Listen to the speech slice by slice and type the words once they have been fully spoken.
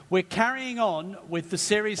We're carrying on with the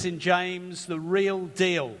series in James, The Real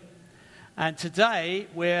Deal. And today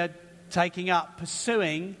we're taking up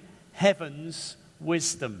Pursuing Heaven's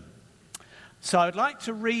Wisdom. So I'd like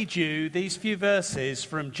to read you these few verses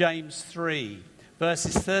from James 3,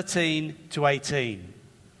 verses 13 to 18.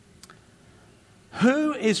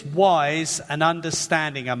 Who is wise and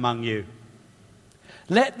understanding among you?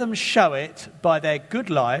 Let them show it by their good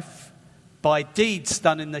life, by deeds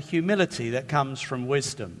done in the humility that comes from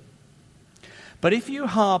wisdom. But if you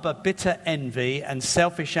harbour bitter envy and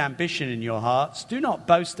selfish ambition in your hearts, do not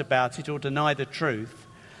boast about it or deny the truth.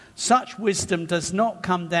 Such wisdom does not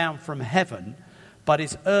come down from heaven, but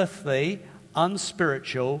is earthly,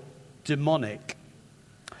 unspiritual, demonic.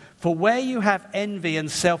 For where you have envy and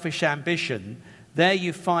selfish ambition, there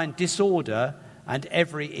you find disorder and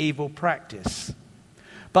every evil practice.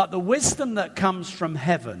 But the wisdom that comes from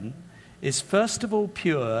heaven is first of all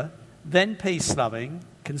pure, then peace-loving,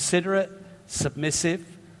 considerate, submissive,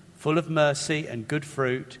 full of mercy and good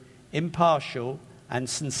fruit, impartial and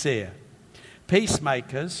sincere.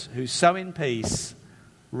 Peacemakers who sow in peace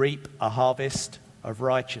reap a harvest of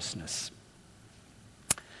righteousness.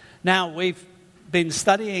 Now, we've been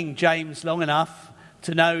studying James long enough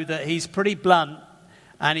to know that he's pretty blunt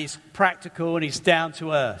and he's practical and he's down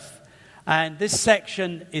to earth. And this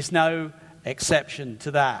section is no exception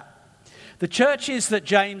to that. The churches that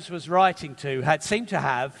James was writing to seemed to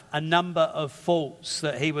have a number of faults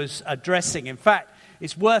that he was addressing. In fact,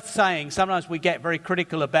 it's worth saying, sometimes we get very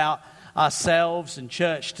critical about ourselves and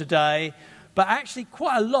church today, but actually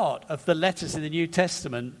quite a lot of the letters in the New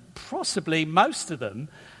Testament, possibly most of them,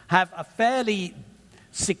 have a fairly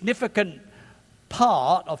significant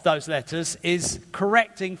part of those letters is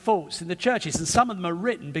correcting faults in the churches. And some of them are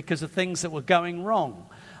written because of things that were going wrong.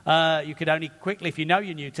 You could only quickly, if you know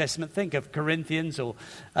your New Testament, think of Corinthians or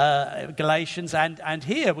Galatians and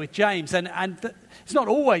here with James. And it's not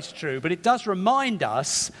always true, but it does remind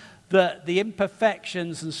us that the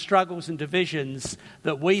imperfections and struggles and divisions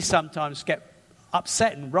that we sometimes get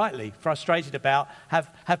upset and rightly frustrated about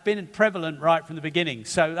have been prevalent right from the beginning.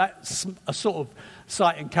 So that's a sort of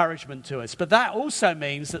slight encouragement to us. But that also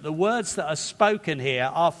means that the words that are spoken here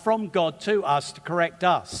are from God to us to correct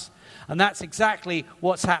us. And that's exactly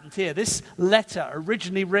what's happened here. This letter,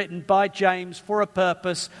 originally written by James for a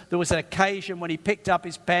purpose, there was an occasion when he picked up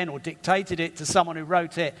his pen or dictated it to someone who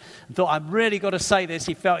wrote it and thought, I've really got to say this.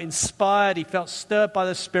 He felt inspired. He felt stirred by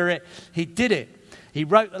the Spirit. He did it. He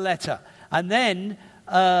wrote the letter. And then,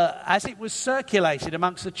 as it was circulated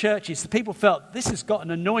amongst the churches, the people felt, this has got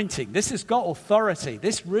an anointing. This has got authority.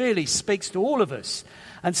 This really speaks to all of us.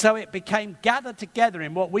 And so it became gathered together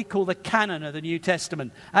in what we call the canon of the New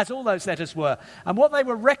Testament, as all those letters were. And what they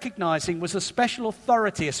were recognizing was a special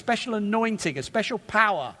authority, a special anointing, a special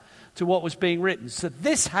power to what was being written. So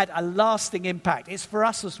this had a lasting impact. It's for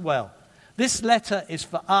us as well. This letter is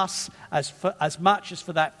for us as much as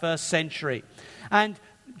for that first century. And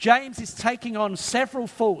James is taking on several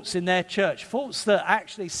faults in their church, faults that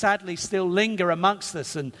actually sadly still linger amongst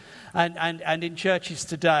us and in churches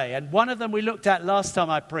today. And one of them we looked at last time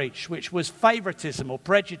I preached, which was favoritism or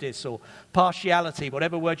prejudice or partiality,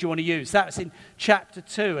 whatever word you want to use. That was in chapter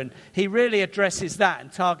 2, and he really addresses that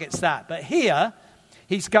and targets that. But here,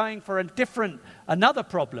 he's going for another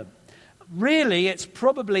problem. Really, it's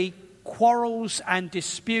probably quarrels and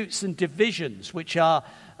disputes and divisions, which are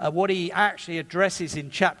what he actually addresses in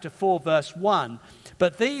chapter 4, verse 1.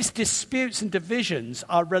 But these disputes and divisions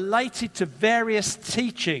are related to various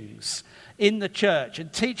teachings in the church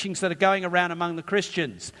and teachings that are going around among the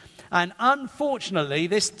Christians. And unfortunately,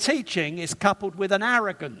 this teaching is coupled with an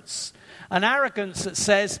arrogance that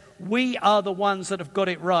says, we are the ones that have got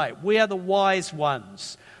it right. We are the wise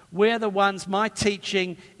ones. We're the ones, my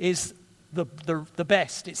teaching is the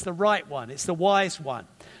best. It's the right one. It's the wise one.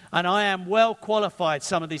 And I am well qualified,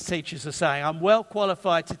 some of these teachers are saying. I'm well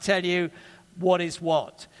qualified to tell you what is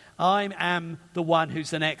what. I am the one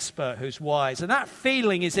who's an expert, who's wise. And that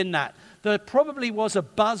feeling is in that. There probably was a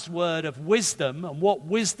buzzword of wisdom and what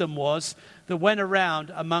wisdom was that went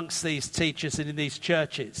around amongst these teachers and in these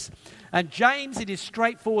churches. And James, in his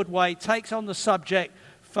straightforward way, takes on the subject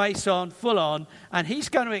face on, full on, and he's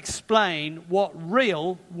going to explain what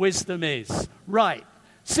real wisdom is. Right.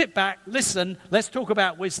 Sit back, listen, let's talk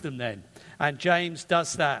about wisdom then. And James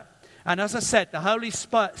does that. And as I said, the Holy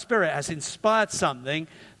Spirit has inspired something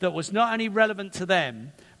that was not only relevant to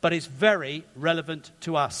them, but is very relevant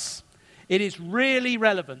to us. It is really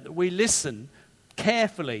relevant that we listen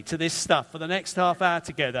carefully to this stuff for the next half hour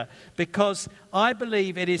together, because I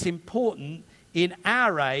believe it is important in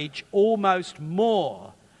our age almost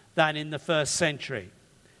more than in the first century.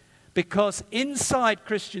 Because inside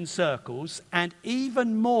Christian circles, and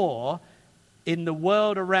even more in the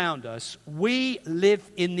world around us, we live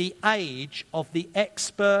in the age of the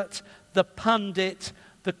expert, the pundit,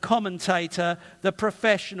 the commentator, the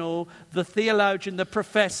professional, the theologian, the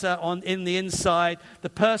professor in the inside,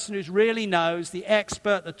 the person who really knows, the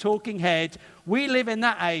expert, the talking head. We live in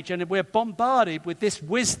that age, and we're bombarded with this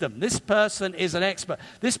wisdom. This person is an expert.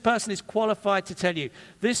 This person is qualified to tell you.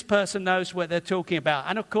 This person knows what they're talking about.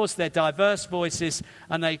 And of course, they're diverse voices,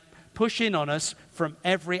 and they push in on us from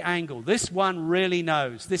every angle. This one really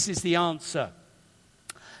knows. This is the answer.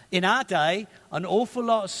 In our day, an awful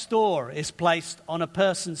lot of store is placed on a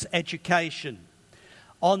person's education,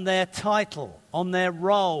 on their title, on their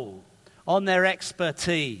role, on their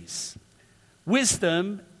expertise.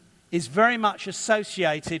 Wisdom is very much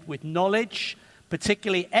associated with knowledge,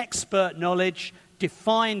 particularly expert knowledge,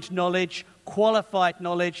 defined knowledge, qualified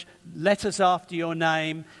knowledge, letters after your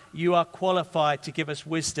name. You are qualified to give us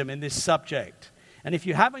wisdom in this subject. And if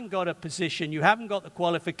you haven't got a position, you haven't got the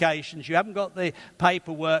qualifications, you haven't got the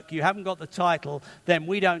paperwork, you haven't got the title, then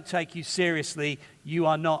we don't take you seriously. You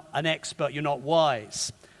are not an expert, you're not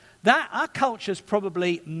wise. Our culture's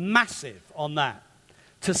probably massive on that,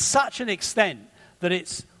 to such an extent that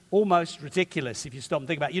it's almost ridiculous if you stop and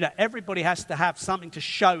think about it. Everybody has to have something to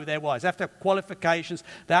show they're wise. They have to have qualifications,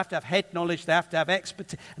 they have to have head knowledge, they have to have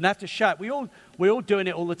expertise, and they have to show it. We're all doing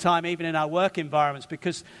it all the time, even in our work environments,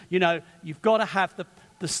 because, you've got to have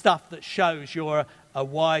the stuff that shows you're a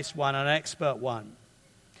wise one, an expert one.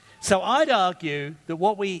 So I'd argue that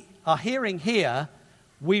what we are hearing here,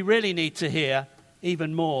 we really need to hear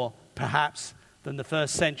even more, perhaps, than the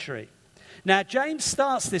first century. Now, James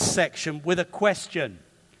starts this section with a question.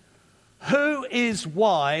 Who is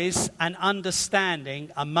wise and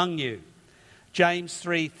understanding among you? James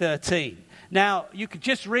 3:13. Now, you could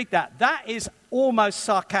just read that. That is almost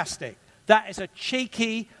sarcastic. That is a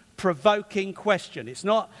cheeky, provoking question. It's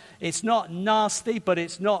not nasty, but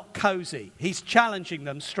it's not cozy. He's challenging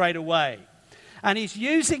them straight away. And he's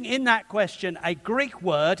using in that question a Greek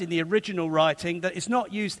word in the original writing that is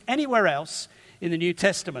not used anywhere else in the New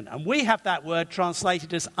Testament. And we have that word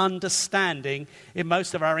translated as understanding in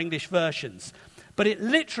most of our English versions. But it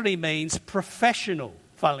literally means professional,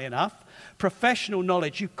 funnily enough. Professional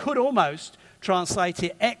knowledge. You could almost translate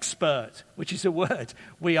it expert, which is a word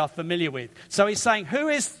we are familiar with. So he's saying, who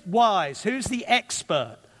is wise? Who's the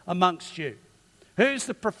expert amongst you? Who's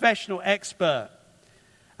the professional expert?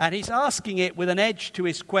 And he's asking it with an edge to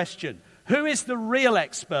his question. Who is the real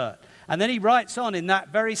expert? And then he writes on in that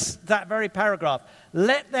very paragraph,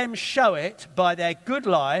 let them show it by their good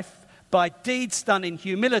life, by deeds done in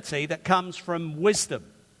humility that comes from wisdom.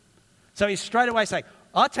 So he's straight away saying,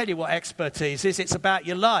 I'll tell you what expertise is. It's about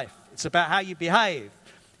your life. It's about how you behave.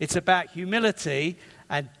 It's about humility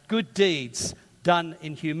and good deeds done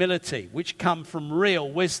in humility, which come from real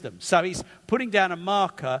wisdom. So he's putting down a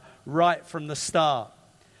marker right from the start.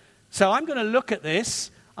 So I'm going to look at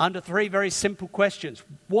this under three very simple questions.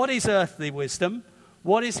 What is earthly wisdom?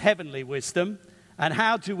 What is heavenly wisdom? And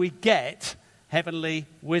how do we get heavenly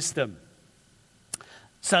wisdom?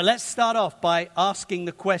 So let's start off by asking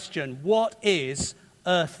the question, what is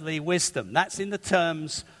earthly wisdom? That's in the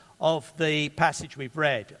terms of the passage we've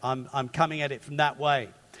read. I'm coming at it from that way.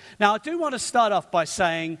 Now, I do want to start off by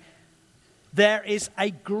saying there is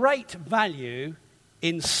a great value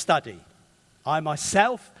in study. I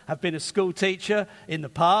myself have been a school teacher in the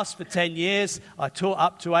past for 10 years. I taught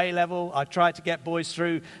up to A-level. I tried to get boys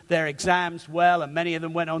through their exams well, and many of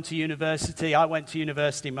them went on to university. I went to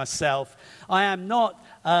university myself. I am not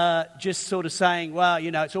just sort of saying, well,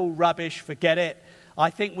 it's all rubbish, forget it. I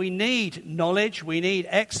think we need knowledge. We need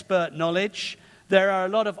expert knowledge. There are a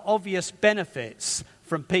lot of obvious benefits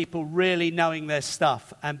from people really knowing their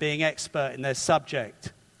stuff and being expert in their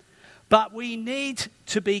subject. But we need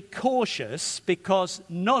to be cautious because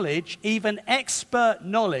knowledge, even expert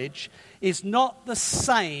knowledge, is not the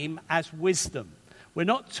same as wisdom. We're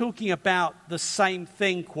not talking about the same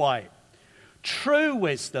thing quite. True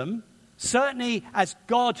wisdom, certainly as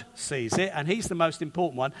God sees it, and he's the most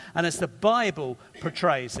important one, and as the Bible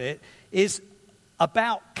portrays it, is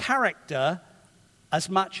about character as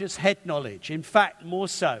much as head knowledge. In fact, more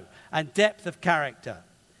so, and depth of character.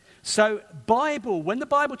 So when the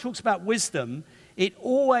Bible talks about wisdom, it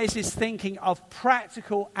always is thinking of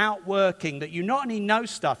practical outworking, that you not only know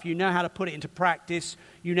stuff, you know how to put it into practice,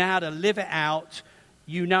 you know how to live it out,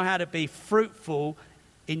 you know how to be fruitful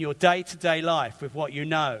in your day-to-day life with what you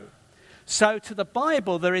know. So to the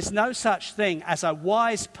Bible, there is no such thing as a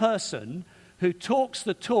wise person who talks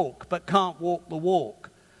the talk but can't walk the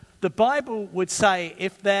walk. The Bible would say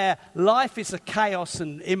if their life is a chaos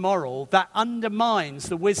and immoral, that undermines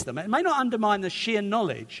the wisdom. It may not undermine the sheer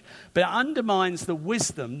knowledge, but it undermines the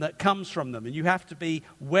wisdom that comes from them, and you have to be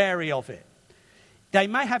wary of it. They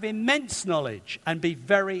may have immense knowledge and be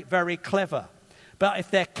very, very clever, but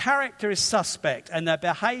if their character is suspect and their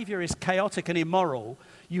behavior is chaotic and immoral,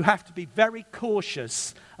 you have to be very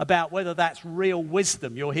cautious about whether that's real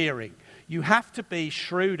wisdom you're hearing. You have to be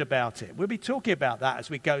shrewd about it. We'll be talking about that as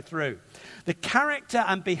we go through. The character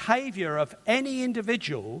and behavior of any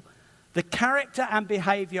individual,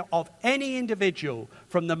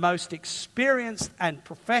 from the most experienced and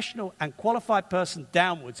professional and qualified person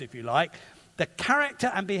downwards, if you like, the character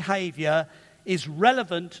and behavior is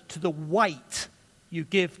relevant to the weight you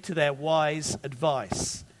give to their wise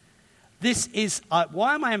advice. This is,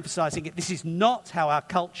 why am I emphasizing it? This is not how our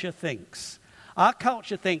culture thinks. Our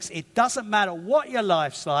culture thinks it doesn't matter what your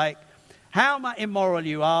life's like, how much immoral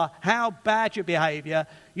you are, how bad your behavior.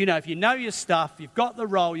 You know, if you know your stuff, you've got the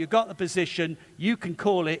role, you've got the position, you can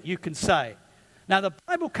call it, you can say. Now, the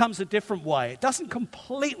Bible comes a different way. It doesn't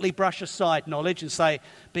completely brush aside knowledge and say,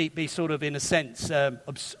 be sort of, in a sense,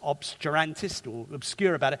 obscurantist or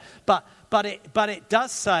obscure about it. But it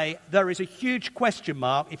does say there is a huge question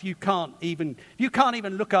mark if you can't even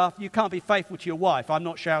look after, you can't be faithful to your wife. I'm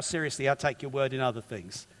not sure how seriously I take your word in other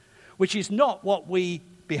things, which is not what we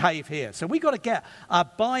behave here. So we've got to get our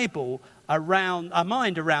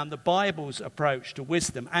mind around the Bible's approach to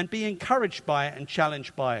wisdom and be encouraged by it and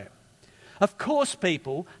challenged by it. Of course,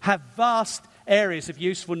 people have vast areas of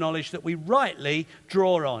useful knowledge that we rightly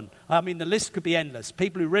draw on. I mean, the list could be endless.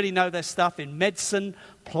 People who really know their stuff in medicine,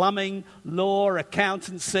 plumbing, law,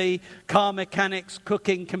 accountancy, car mechanics,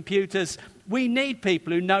 cooking, computers. We need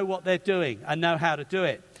people who know what they're doing and know how to do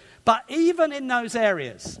it. But even in those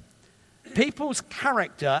areas, people's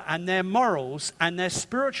character and their morals and their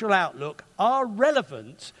spiritual outlook are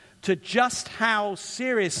relevant to just how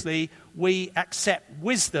seriously we accept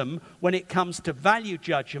wisdom when it comes to value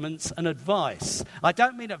judgments and advice. I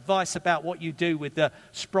don't mean advice about what you do with the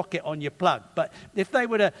sprocket on your plug, but if they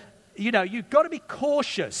were to, you've got to be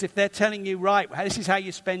cautious if they're telling you, right, this is how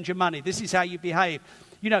you spend your money, this is how you behave.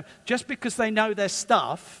 Just because they know their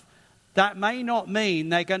stuff, that may not mean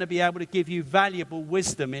they're going to be able to give you valuable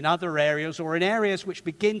wisdom in other areas or in areas which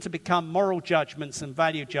begin to become moral judgments and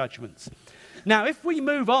value judgments. Now, if we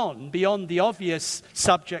move on beyond the obvious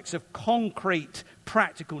subjects of concrete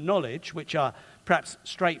practical knowledge, which are perhaps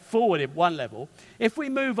straightforward at one level, if we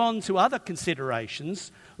move on to other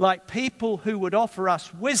considerations, like people who would offer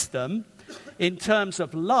us wisdom in terms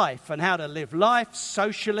of life and how to live life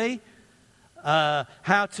socially,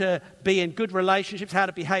 how to be in good relationships, how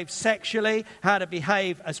to behave sexually, how to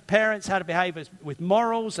behave as parents, how to behave with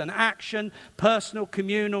morals and action, personal,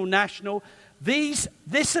 communal, national. This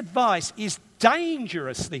advice is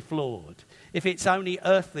dangerously flawed if it's only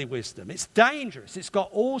earthly wisdom. It's dangerous. It's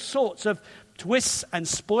got all sorts of twists and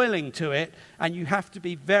spoiling to it, and you have to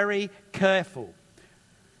be very careful.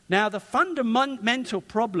 Now, the fundamental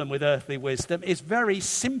problem with earthly wisdom is very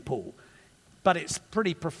simple, but it's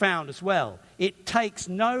pretty profound as well. It takes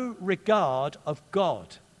no regard of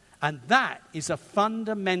God. And that is a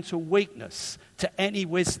fundamental weakness to any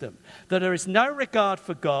wisdom. That there is no regard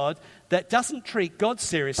for God, that doesn't treat God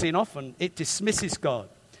seriously, and often it dismisses God.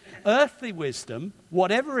 Earthly wisdom,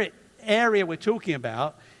 whatever area we're talking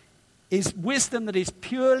about, is wisdom that is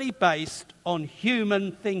purely based on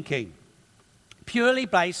human thinking. Purely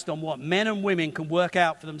based on what men and women can work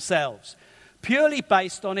out for themselves. Purely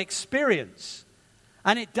based on experience.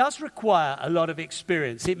 And it does require a lot of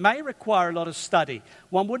experience. It may require a lot of study.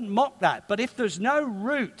 One wouldn't mock that. But if there's no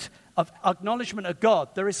root of acknowledgement of God,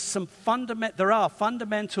 there are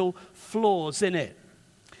fundamental flaws in it.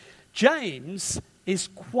 James is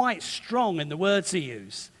quite strong in the words he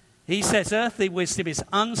uses. He says earthly wisdom is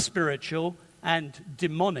unspiritual and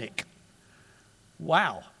demonic.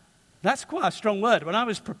 Wow. That's quite a strong word. When I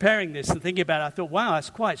was preparing this and thinking about it, I thought, wow, that's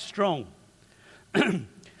quite strong.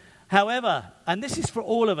 However, and this is for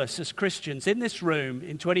all of us as Christians in this room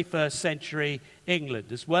in 21st century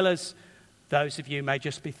England, as well as those of you who may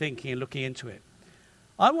just be thinking and looking into it,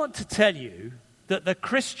 I want to tell you that the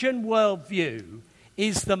Christian worldview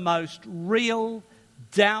is the most real,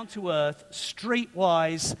 down-to-earth,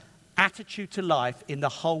 streetwise attitude to life in the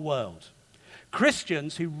whole world.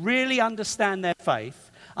 Christians who really understand their faith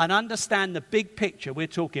and understand the big picture we're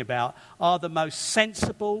talking about are the most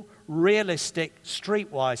sensible, realistic,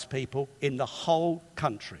 streetwise people in the whole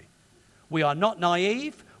country. We are not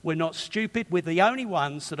naive, we're not stupid, we're the only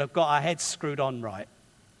ones that have got our heads screwed on right.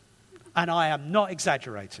 And I am not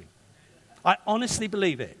exaggerating. I honestly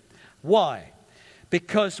believe it. Why?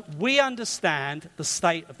 because we understand the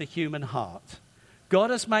state of the human heart. God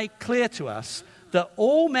has made clear to us that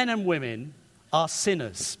all men and women are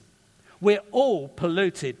sinners. We're all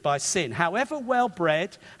polluted by sin. However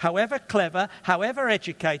well-bred, however clever, however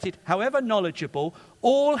educated, however knowledgeable,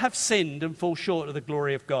 all have sinned and fall short of the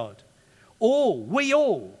glory of God. We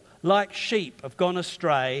all, like sheep, have gone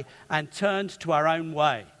astray and turned to our own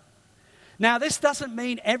way. Now, this doesn't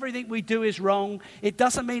mean everything we do is wrong. It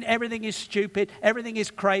doesn't mean everything is stupid, everything is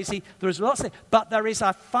crazy. There's lots of, but there is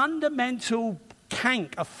a fundamental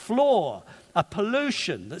kink, a flaw, a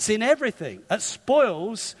pollution that's in everything that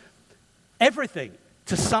spoils everything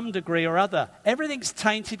to some degree or other. Everything's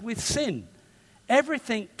tainted with sin.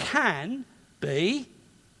 Everything can be,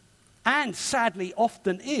 and sadly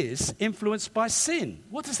often is, influenced by sin.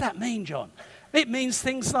 What does that mean, John? It means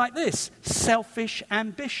things like this: selfish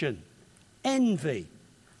ambition, envy,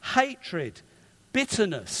 hatred,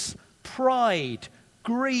 bitterness, pride,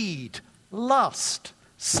 greed, lust,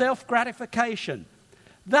 self-gratification.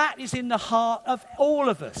 That is in the heart of all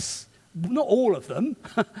of us. Not all of them,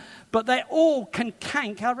 but they all can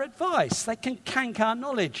kank our advice. They can kank our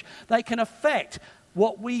knowledge. They can affect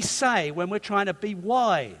what we say when we're trying to be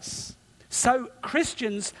wise. So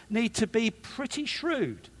Christians need to be pretty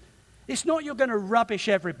shrewd. It's not you're going to rubbish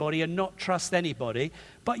everybody and not trust anybody,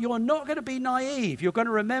 but you're not going to be naive. You're going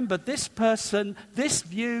to remember this person, this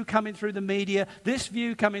view coming through the media, this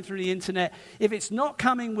view coming through the internet. If it's not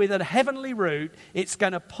coming with a heavenly root, it's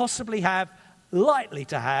going to likely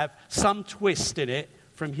to have some twist in it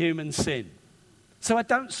from human sin. So I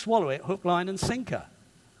don't swallow it hook, line and sinker.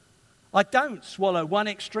 I don't swallow one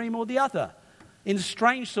extreme or the other. In a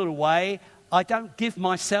strange sort of way, I don't give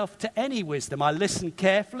myself to any wisdom. I listen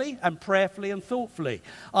carefully and prayerfully and thoughtfully.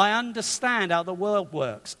 I understand how the world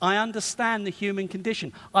works. I understand the human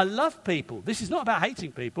condition. I love people. This is not about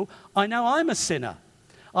hating people. I know I'm a sinner.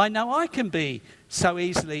 I know I can be so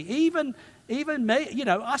easily, even me,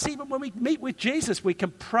 us, even when we meet with Jesus, we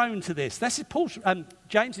can prone to this. This is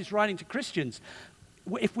James is writing to Christians.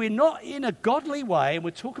 If we're not in a godly way, and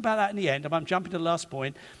we'll talk about that in the end, I'm jumping to the last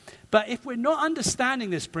point, but if we're not understanding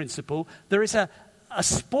this principle, there is a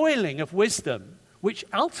spoiling of wisdom, which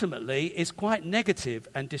ultimately is quite negative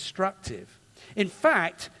and destructive. In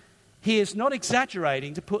fact, he is not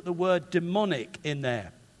exaggerating to put the word demonic in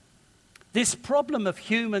there. This problem of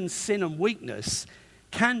human sin and weakness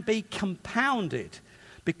can be compounded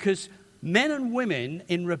because men and women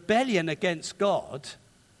in rebellion against God,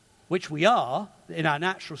 which we are in our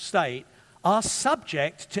natural state, are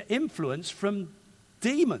subject to influence from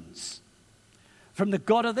demons, from the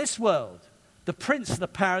god of this world, the prince of the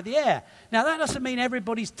power of the air. Now, that doesn't mean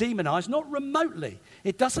everybody's demonized, not remotely.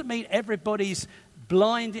 It doesn't mean everybody's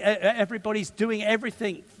blind, everybody's doing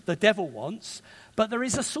everything the devil wants, but there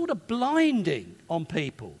is a sort of blinding on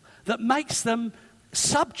people that makes them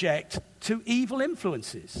subject to evil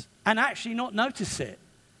influences and actually not notice it.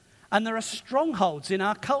 And there are strongholds in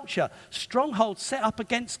our culture, strongholds set up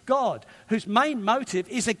against God, whose main motive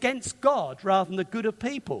is against God rather than the good of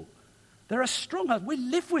people. There are strongholds. We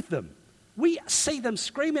live with them. We see them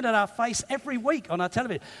screaming at our face every week on our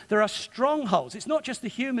television. There are strongholds. It's not just the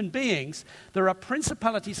human beings. There are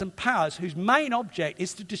principalities and powers whose main object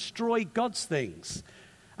is to destroy God's things.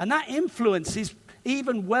 And that influences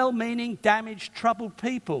even well-meaning, damaged, troubled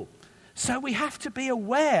people. So we have to be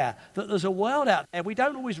aware that there's a world out there. We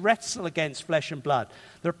don't always wrestle against flesh and blood.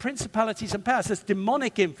 There are principalities and powers. There's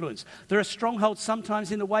demonic influence. There are strongholds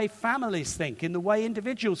sometimes in the way families think, in the way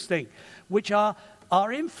individuals think, which are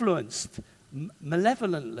influenced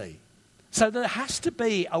malevolently. So there has to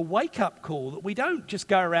be a wake-up call that we don't just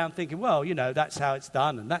go around thinking, well, that's how it's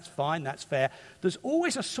done and that's fine, that's fair. There's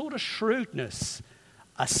always a sort of shrewdness,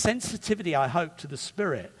 a sensitivity, I hope, to the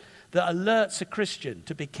Spirit that alerts a Christian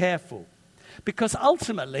to be careful. Because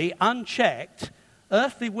ultimately, unchecked,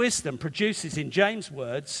 earthly wisdom produces, in James'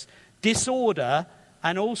 words, disorder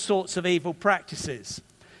and all sorts of evil practices.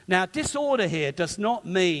 Now, disorder here does not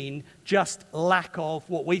mean just lack of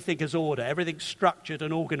what we think is order, everything's structured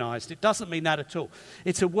and organized. It doesn't mean that at all.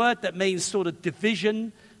 It's a word that means sort of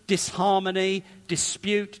division, disharmony,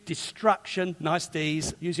 dispute, destruction, nice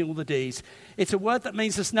D's, using all the D's. It's a word that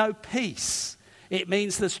means there's no peace. It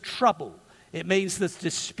means there's trouble. It means there's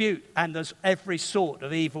dispute and there's every sort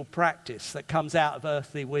of evil practice that comes out of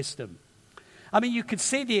earthly wisdom. I mean, you can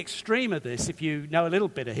see the extreme of this if you know a little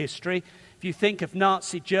bit of history. If you think of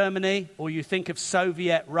Nazi Germany or you think of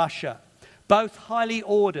Soviet Russia, both highly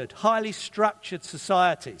ordered, highly structured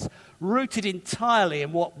societies, rooted entirely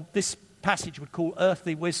in what this passage would call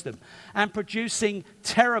earthly wisdom, and producing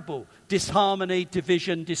terrible disharmony,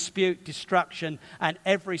 division, dispute, destruction, and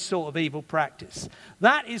every sort of evil practice.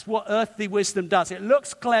 That is what earthly wisdom does. It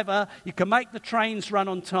looks clever, you can make the trains run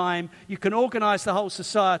on time, you can organize the whole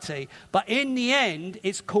society, but in the end,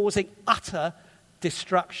 it's causing utter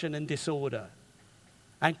destruction and disorder.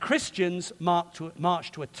 And Christians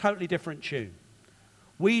march to a totally different tune.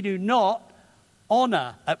 We do not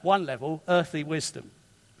honor, at one level, earthly wisdom.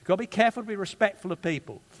 We've got to be careful to be respectful of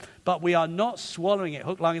people. But we are not swallowing it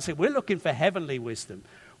hook, line, and sinker. We're looking for heavenly wisdom.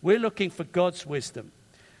 We're looking for God's wisdom.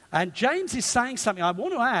 And James is saying something I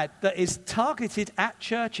want to add that is targeted at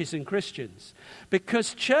churches and Christians.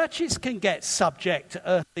 Because churches can get subject to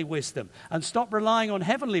earthly wisdom and stop relying on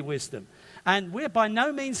heavenly wisdom. And we're by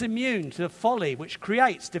no means immune to the folly which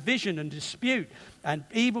creates division and dispute and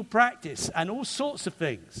evil practice and all sorts of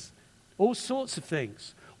things. All sorts of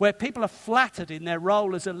things. Where people are flattered in their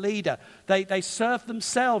role as a leader. They serve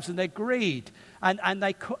themselves and their greed. And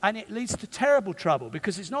it leads to terrible trouble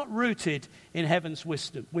because it's not rooted in heaven's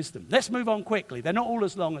wisdom. Let's move on quickly. They're not all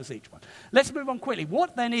as long as each one. Let's move on quickly.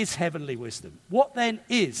 What then is heavenly wisdom? What then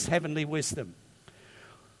is heavenly wisdom?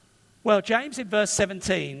 Well, James in verse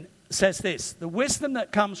 17 says this: the wisdom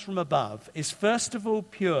that comes from above is first of all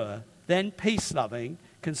pure, then peace-loving,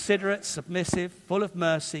 considerate, submissive, full of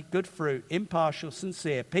mercy, good fruit, impartial,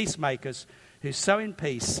 sincere, peacemakers who sow in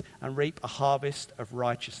peace and reap a harvest of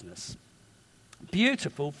righteousness.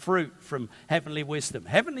 Beautiful fruit from heavenly wisdom.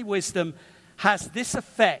 Heavenly wisdom has this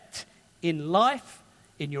effect in life,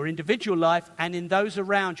 in your individual life, and in those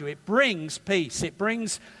around you. It brings peace. It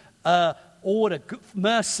brings order,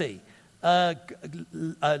 mercy,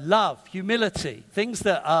 love, humility, things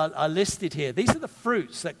that are listed here. These are the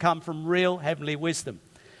fruits that come from real heavenly wisdom.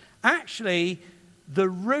 Actually, the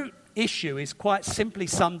root issue is quite simply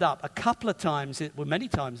summed up a couple of times, many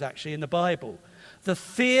times actually, in the Bible. The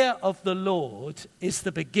fear of the Lord is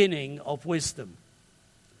the beginning of wisdom.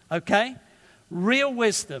 Okay? Real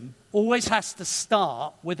wisdom always has to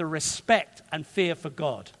start with a respect and fear for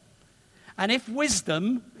God. And if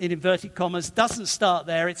wisdom, in inverted commas, doesn't start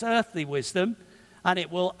there, it's earthly wisdom, and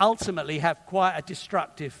it will ultimately have quite a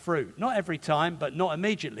destructive fruit. Not every time, but not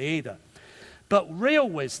immediately either. But real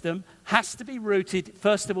wisdom has to be rooted,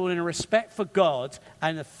 first of all, in a respect for God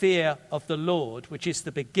and a fear of the Lord, which is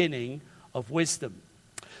the beginning of wisdom.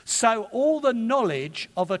 So all the knowledge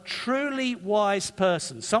of a truly wise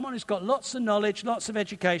person, someone who's got lots of knowledge, lots of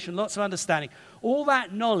education, lots of understanding, all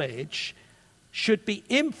that knowledge should be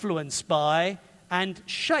influenced by and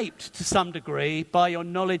shaped to some degree by your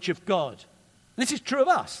knowledge of God. This is true of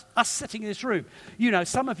us sitting in this room. You know,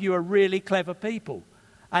 some of you are really clever people,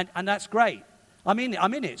 and that's great. I mean,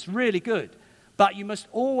 it's really good. But you must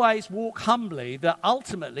always walk humbly that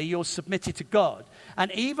ultimately you're submitted to God.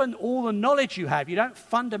 And even all the knowledge you have, you don't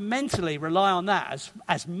fundamentally rely on that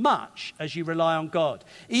as much as you rely on God.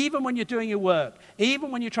 Even when you're doing your work, even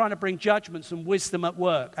when you're trying to bring judgments and wisdom at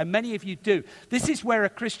work, and many of you do, this is where a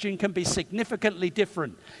Christian can be significantly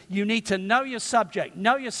different. You need to know your subject,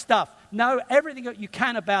 know your stuff, know everything that you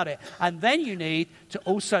can about it, and then you need to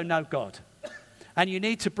also know God. And you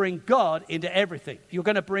need to bring God into everything. You're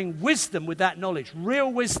going to bring wisdom with that knowledge,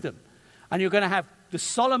 real wisdom. And you're going to have the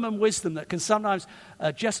Solomon wisdom that can sometimes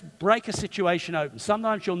just break a situation open.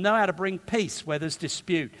 Sometimes you'll know how to bring peace where there's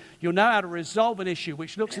dispute. You'll know how to resolve an issue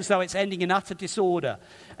which looks as though it's ending in utter disorder.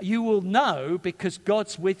 You will know because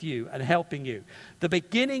God's with you and helping you. The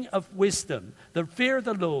beginning of wisdom, the fear of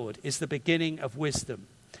the Lord, is the beginning of wisdom.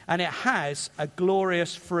 And it has a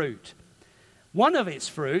glorious fruit. One of its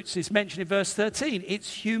fruits is mentioned in verse 13.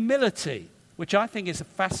 It's humility, which I think is a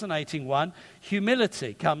fascinating one.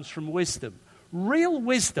 Humility comes from wisdom. Real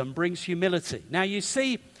wisdom brings humility. Now you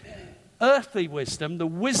see, earthly wisdom, the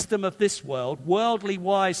wisdom of this world, worldly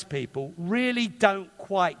wise people, really don't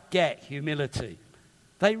quite get humility.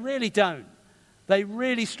 They really don't. They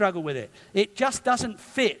really struggle with it. It just doesn't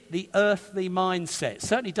fit the earthly mindset. It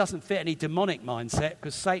certainly doesn't fit any demonic mindset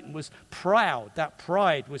because Satan was proud. That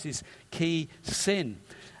pride was his key sin.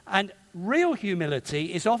 And real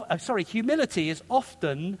humility is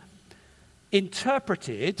often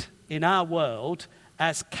interpreted in our world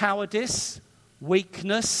as cowardice,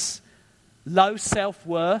 weakness, low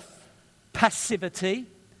self-worth, passivity.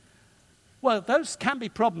 Well, those can be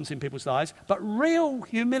problems in people's lives, but real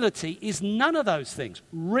humility is none of those things.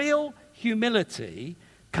 Real humility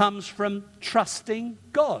comes from trusting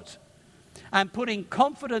God and putting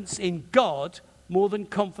confidence in God more than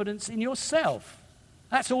confidence in yourself.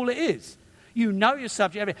 That's all it is. You know you're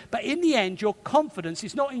subject to everything. But in the end, your confidence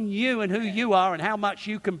is not in you and who you are and how much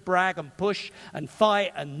you can brag and push and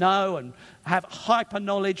fight and know and have hyper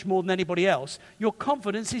knowledge more than anybody else. Your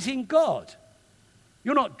confidence is in God.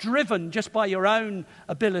 You're not driven just by your own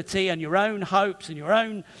ability and your own hopes and your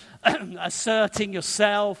own asserting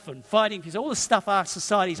yourself and fighting for all the stuff our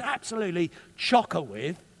society is absolutely chocker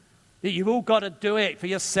with. That you've all got to do it for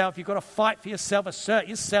yourself. You've got to fight for yourself, assert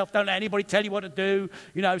yourself. Don't let anybody tell you what to do.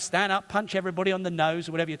 Stand up, punch everybody on the nose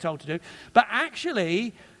or whatever you're told to do. But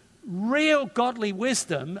actually, real godly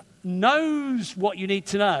wisdom knows what you need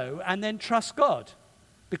to know and then trust God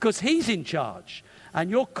because he's in charge. And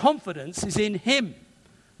your confidence is in him,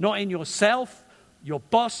 not in yourself, your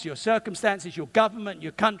boss, your circumstances, your government,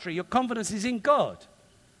 your country. Your confidence is in God.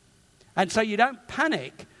 And so you don't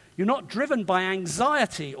panic. You're not driven by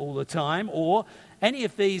anxiety all the time or any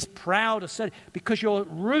of these proud assertions because you're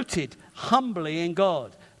rooted humbly in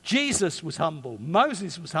God. Jesus was humble.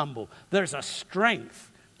 Moses was humble. There's a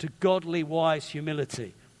strength to godly, wise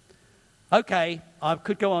humility. Okay, I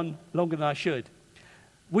could go on longer than I should.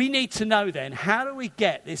 We need to know then, how do we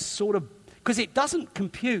get this sort of, because it doesn't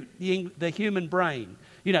compute the human brain.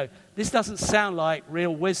 This doesn't sound like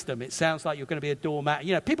real wisdom. It sounds like you're going to be a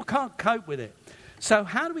doormat. People can't cope with it. So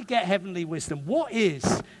how do we get heavenly wisdom? What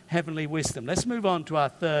is heavenly wisdom? Let's move on to our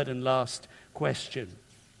third and last question.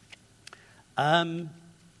 It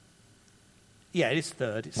is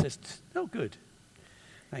third. It says, good.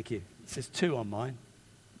 Thank you. It says 2 on mine.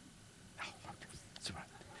 Oh, it's all right.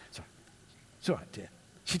 It's all right, dear.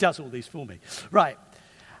 She does all these for me. Right.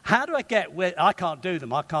 How do I get where I can't do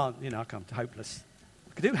them? I can't, I'm hopeless.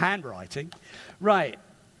 I can do handwriting. Right.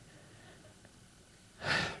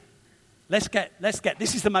 Let's get,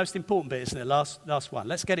 this is the most important bit, isn't it? Last one.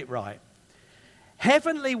 Let's get it right.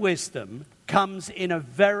 Heavenly wisdom comes in a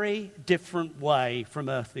very different way from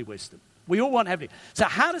earthly wisdom. We all want heavenly. So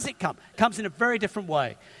how does it come? It comes in a very different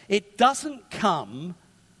way. It doesn't come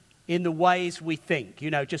in the ways we think.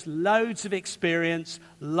 Just loads of experience,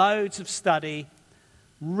 loads of study.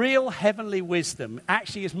 Real heavenly wisdom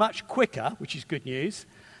actually is much quicker, which is good news,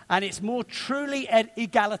 and it's more truly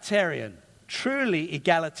egalitarian. Truly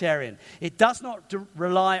egalitarian. It does not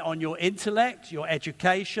rely on your intellect, your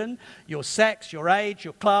education, your sex, your age,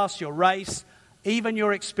 your class, your race, even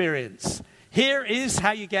your experience. Here is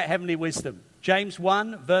how you get heavenly wisdom. James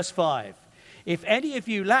 1, verse 5. If any of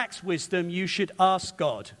you lacks wisdom, you should ask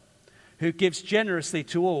God, who gives generously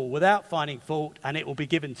to all without finding fault, and it will be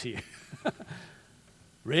given to you.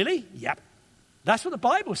 Really? Yep. That's what the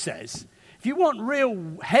Bible says. If you want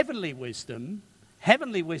real heavenly wisdom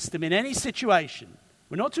in any situation,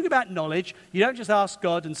 we're not talking about knowledge. You don't just ask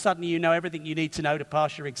God and suddenly you know everything you need to know to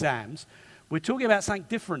pass your exams. We're talking about something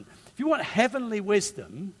different. If you want heavenly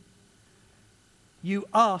wisdom, you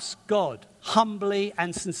ask God humbly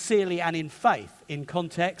and sincerely and in faith. In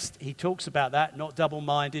context, he talks about that, not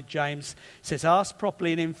double-minded. James says, ask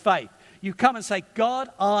properly and in faith. You come and say, God,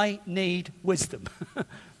 I need wisdom.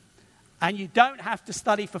 And you don't have to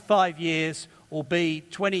study for 5 years or be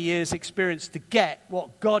 20 years experience to get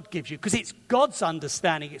what God gives you. Because it's God's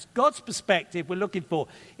understanding, it's God's perspective we're looking for.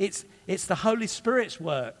 It's the Holy Spirit's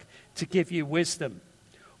work to give you wisdom.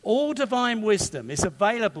 All divine wisdom is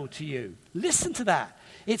available to you. Listen to that.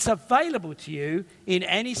 It's available to you in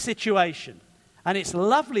any situation. And it's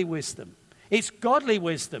lovely wisdom. It's godly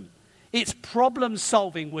wisdom. It's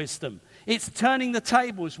problem-solving wisdom. It's turning the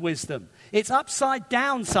tables wisdom. It's upside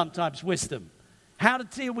down sometimes wisdom. How to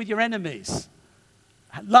deal with your enemies.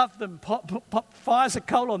 Love them, pop fires of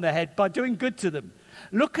coal on their head by doing good to them.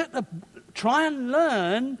 Try and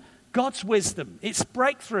learn God's wisdom. It's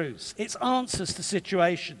breakthroughs. It's answers to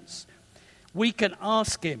situations. We can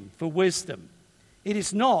ask him for wisdom. It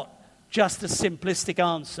is not just a simplistic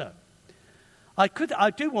answer. I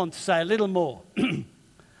do want to say a little more.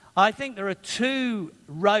 I think there are 2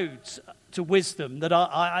 roads to wisdom that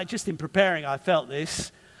I just in preparing, I felt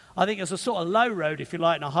this. I think there's a sort of low road, if you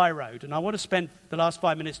like, and a high road. And I want to spend the last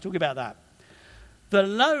 5 minutes talking about that. The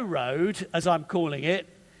low road, as I'm calling it,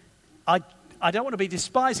 I don't want to be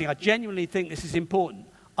despising. I genuinely think this is important.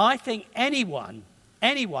 I think anyone,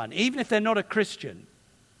 even if they're not a Christian,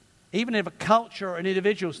 even if a culture or an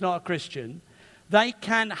individual is not a Christian, they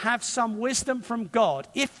can have some wisdom from God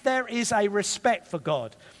if there is a respect for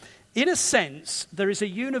God. In a sense, there is a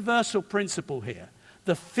universal principle here.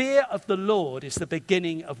 The fear of the Lord is the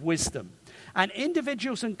beginning of wisdom. And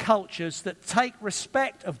individuals and cultures that take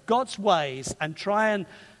respect of God's ways and try and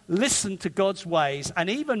listen to God's ways, and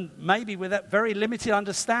even maybe with that very limited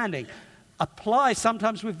understanding, apply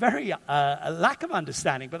sometimes with very a lack of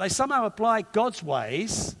understanding, but they somehow apply God's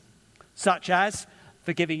ways, such as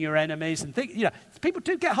forgiving your enemies. And people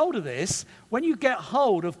do get hold of this. When you get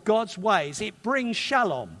hold of God's ways, it brings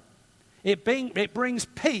shalom. It brings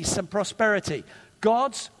peace and prosperity.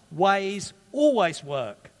 God's ways always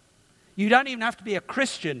work. You don't even have to be a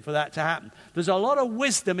Christian for that to happen. There's a lot of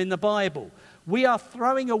wisdom in the Bible. We are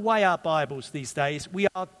throwing away our Bibles these days. We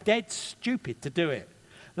are dead stupid to do it.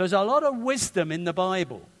 There's a lot of wisdom in the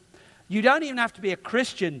Bible. You don't even have to be a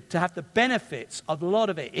Christian to have the benefits of a lot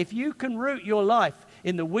of it. If you can root your life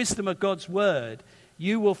in the wisdom of God's word,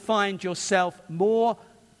 you will find yourself more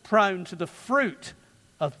prone to the fruit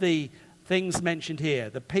of the things mentioned here,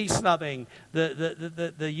 the peace-loving,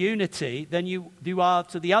 the unity, than you are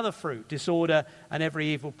to the other fruit, disorder and every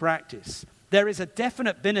evil practice. There is a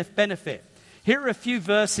definite benefit. Here are a few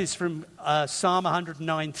verses from Psalm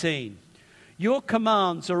 119. Your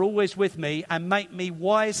commands are always with me and make me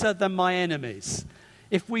wiser than my enemies.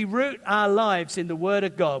 If we root our lives in the Word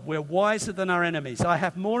of God, we're wiser than our enemies. I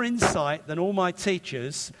have more insight than all my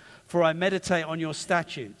teachers, for I meditate on your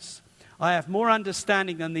statutes. I have more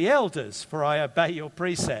understanding than the elders, for I obey your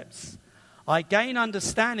precepts. I gain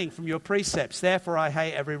understanding from your precepts, therefore I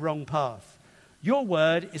hate every wrong path. Your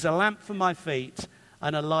word is a lamp for my feet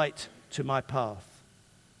and a light to my path.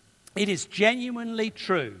 It is genuinely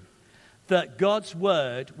true that God's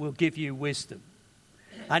word will give you wisdom.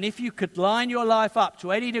 And if you could line your life up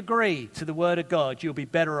to any degree to the word of God, you'll be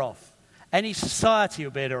better off. Any society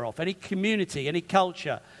will be better off. Any community, any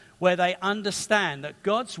culture where they understand that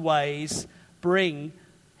God's ways bring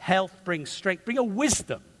health, bring strength, bring a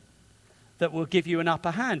wisdom that will give you an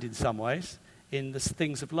upper hand in some ways in the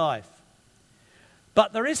things of life.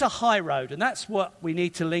 But there is a high road, and that's what we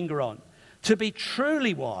need to linger on. To be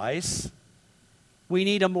truly wise, we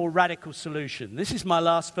need a more radical solution. This is my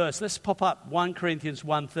last verse. Let's pop up 1 Corinthians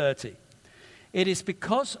 1:30. It is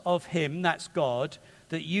because of him, that's God,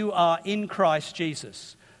 that you are in Christ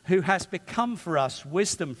Jesus, who has become for us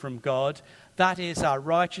wisdom from God. That is our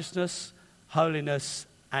righteousness, holiness,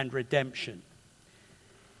 and redemption.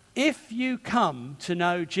 If you come to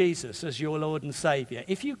know Jesus as your Lord and Savior,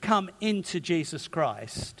 if you come into Jesus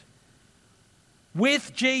Christ,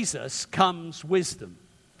 with Jesus comes wisdom,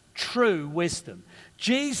 true wisdom.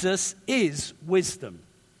 Jesus is wisdom.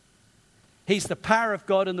 He's the power of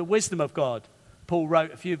God and the wisdom of God. Paul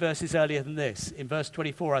wrote a few verses earlier than this, in verse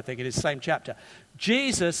 24, I think, in his same chapter.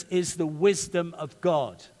 Jesus is the wisdom of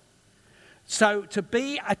God. So to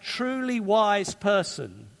be a truly wise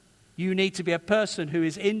person, you need to be a person who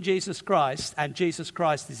is in Jesus Christ and Jesus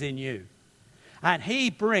Christ is in you. And he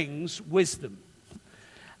brings wisdom.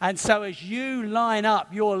 And so as you line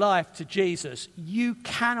up your life to Jesus, you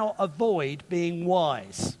cannot avoid being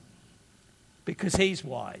wise because he's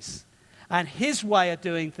wise. And his way of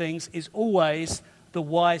doing things is always the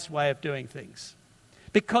wise way of doing things.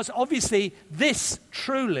 Because obviously this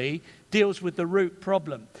truly deals with the root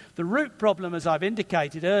problem. The root problem, as I've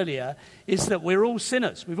indicated earlier, is that we're all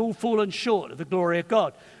sinners. We've all fallen short of the glory of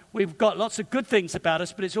God. We've got lots of good things about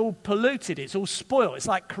us, but it's all polluted. It's all spoiled. It's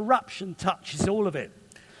like corruption touches all of it.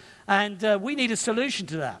 And we need a solution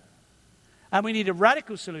to that. And we need a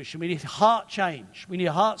radical solution. We need heart change. We need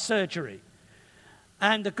heart surgery.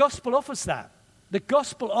 And the gospel offers that. The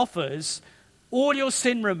gospel offers all your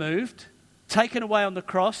sin removed, taken away on the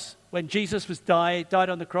cross when Jesus was died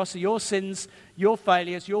on the cross. So your sins, your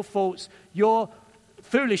failures, your faults, your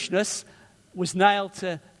foolishness was nailed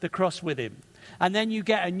to the cross with him. And then you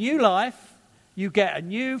get a new life. You get a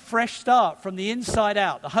new, fresh start from the inside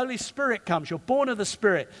out. The Holy Spirit comes. You're born of the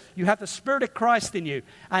Spirit. You have the Spirit of Christ in you.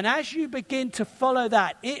 And as you begin to follow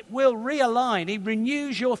that, it will realign. He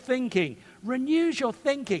renews your thinking. Renews your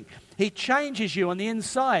thinking. He changes you on the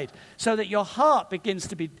inside so that your heart begins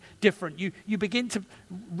to be different. You begin to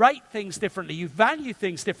rate things differently. You value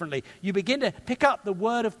things differently. You begin to pick up the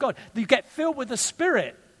Word of God. You get filled with the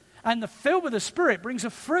Spirit. And the filled with the Spirit brings a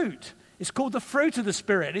fruit. It's called the fruit of the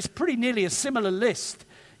Spirit. It's pretty nearly a similar list.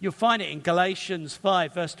 You'll find it in Galatians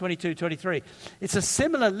 5, verse 22, 23. It's a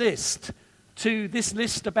similar list to this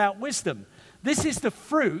list about wisdom. This is the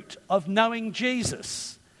fruit of knowing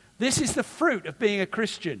Jesus. This is the fruit of being a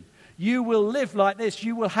Christian. You will live like this.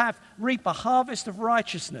 You will reap a harvest of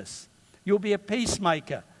righteousness. You'll be a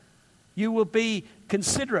peacemaker. You will be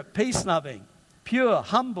considerate, peace-loving, pure,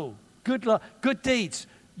 humble, good deeds.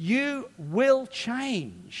 You will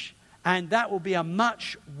change. And that will be a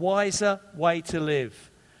much wiser way to live.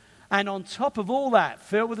 And on top of all that,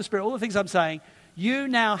 filled with the Spirit, all the things I'm saying, you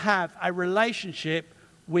now have a relationship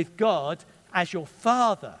with God as your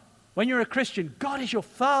Father. When you're a Christian, God is your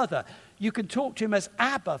Father. You can talk to him as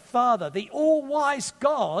Abba, Father. The all-wise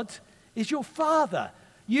God is your Father.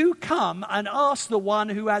 You come and ask the one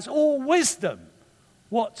who has all wisdom,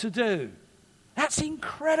 what to do. That's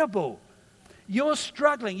incredible. You're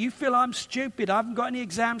struggling. You feel I'm stupid. I haven't got any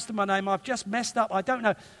exams to my name. I've just messed up. I don't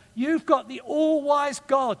know. You've got the all-wise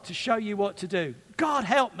God to show you what to do. God,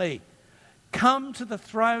 help me. Come to the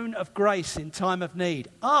throne of grace in time of need.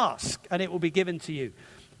 Ask, and it will be given to you.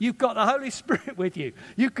 You've got the Holy Spirit with you.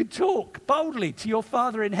 You can talk boldly to your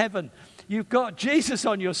Father in heaven. You've got Jesus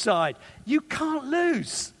on your side. You can't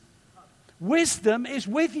lose. Wisdom is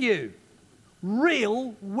with you.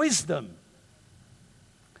 Real wisdom.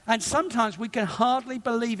 And sometimes we can hardly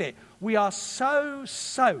believe it. We are so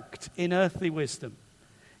soaked in earthly wisdom.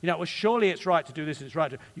 Well, surely it's right to do this, it's right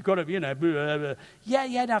to, you've got to, blah, blah,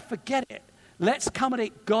 blah. Now forget it. Let's come at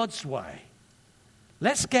it God's way.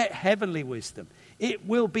 Let's get heavenly wisdom. It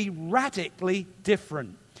will be radically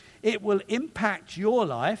different. It will impact your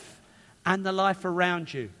life and the life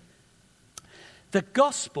around you. The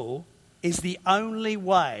gospel is the only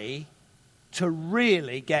way to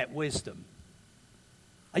really get wisdom.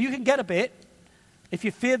 You can get a bit. If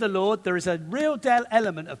you fear the Lord, there is a real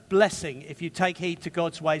element of blessing if you take heed to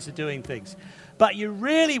God's ways of doing things. But you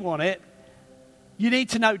really want it, you need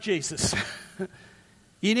to know Jesus.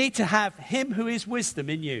 You need to have him who is wisdom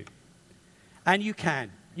in you. And you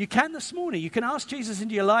can. You can this morning. You can ask Jesus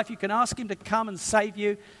into your life. You can ask him to come and save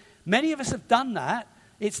you. Many of us have done that.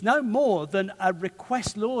 It's no more than a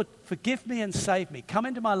request, Lord, forgive me and save me. Come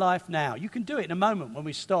into my life now. You can do it in a moment when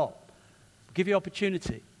we stop. I'll give you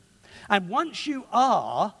opportunity. And once you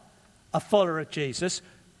are a follower of Jesus,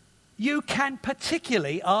 you can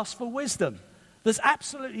particularly ask for wisdom. There's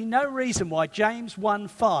absolutely no reason why James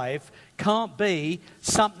 1:5 can't be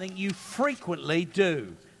something you frequently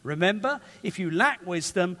do. Remember, if you lack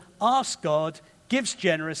wisdom, ask God, gives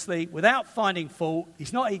generously, without finding fault.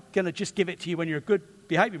 He's not going to just give it to you when you're good,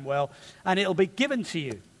 behaving well, and it'll be given to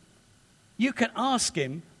you. You can ask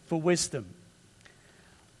him for wisdom.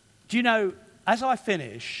 Do you know, as I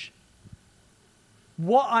finish,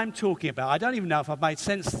 what I'm talking about, I don't even know if I've made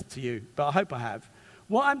sense to you, but I hope I have.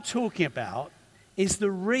 What I'm talking about is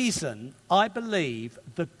the reason I believe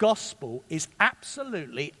the gospel is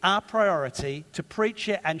absolutely our priority to preach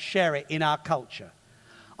it and share it in our culture.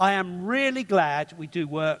 I am really glad we do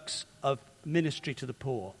works of ministry to the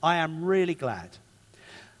poor. I am really glad.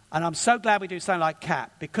 And I'm so glad we do something like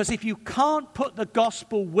CAP, because if you can't put the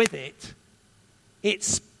gospel with it,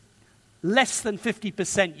 it's less than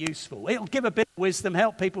 50% useful. It'll give a bit of wisdom,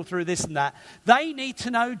 help people through this and that. They need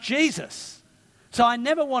to know Jesus. So I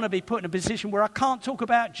never want to be put in a position where I can't talk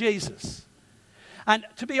about Jesus. And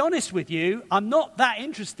to be honest with you, I'm not that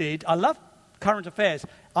interested. I love current affairs.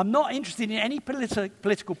 I'm not interested in any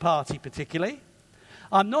political party particularly.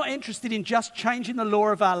 I'm not interested in just changing the law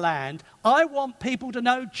of our land. I want people to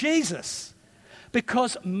know Jesus.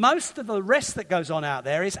 Because most of the rest that goes on out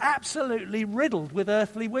there is absolutely riddled with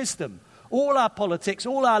earthly wisdom. All our politics,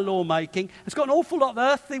 all our lawmaking, it's got an awful lot of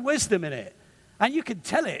earthly wisdom in it. And you can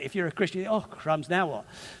tell it if you're a Christian. Oh, crumbs, now what?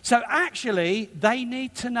 So actually, they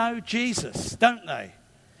need to know Jesus, don't they?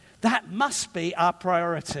 That must be our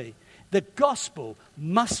priority. The gospel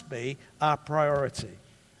must be our priority.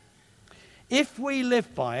 If we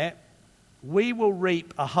live by it, we will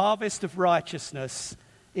reap a harvest of righteousness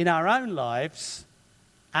in our own lives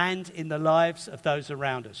and in the lives of those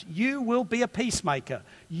around us. You will be a peacemaker.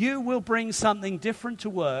 You will bring something different to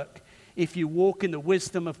work if you walk in the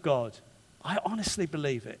wisdom of God. I honestly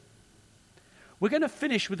believe it. We're going to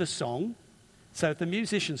finish with a song, so if the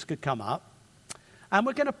musicians could come up, and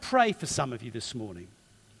we're going to pray for some of you this morning.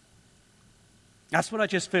 That's what I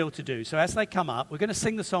just feel to do. So as they come up, we're going to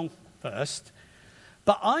sing the song first.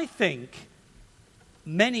 But I think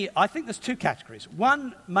there's two categories.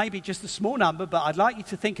 One, maybe just a small number, but I'd like you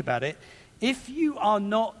to think about it. If you are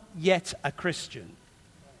not yet a Christian,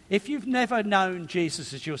 if you've never known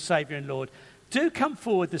Jesus as your Savior and Lord, do come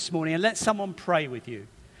forward this morning and let someone pray with you,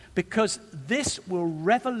 because this will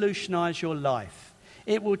revolutionize your life.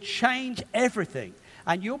 It will change everything,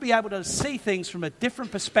 and you'll be able to see things from a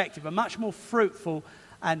different perspective, a much more fruitful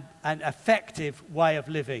and effective way of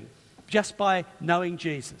living, just by knowing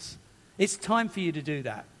Jesus. It's time for you to do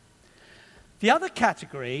that. The other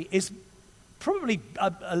category is probably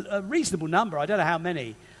a reasonable number. I don't know how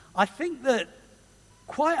many. I think that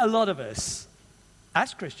quite a lot of us,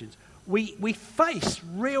 as Christians, we face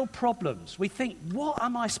real problems. We think, what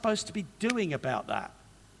am I supposed to be doing about that?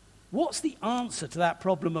 What's the answer to that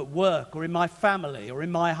problem at work or in my family or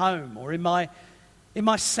in my home or in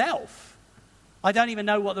myself? I don't even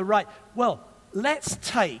know what the right... Well, let's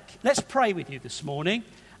pray with you this morning,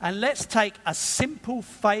 and let's take a simple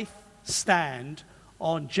faith stand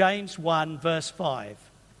on James 1 verse 5.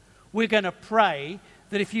 We're going to pray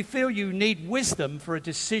that if you feel you need wisdom for a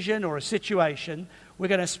decision or a situation, we're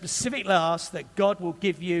going to specifically ask that God will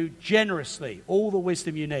give you generously all the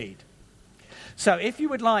wisdom you need. So if you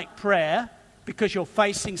would like prayer because you're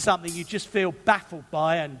facing something you just feel baffled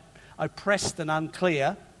by and oppressed and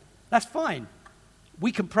unclear, that's fine.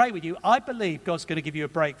 We can pray with you. I believe God's going to give you a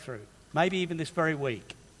breakthrough, maybe even this very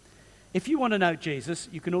week. If you want to know Jesus,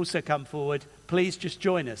 you can also come forward. Please just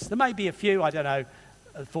join us. There may be a few, I don't know,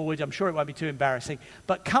 forward. I'm sure it won't be too embarrassing.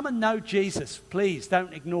 But come and know Jesus. Please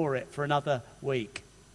don't ignore it for another week.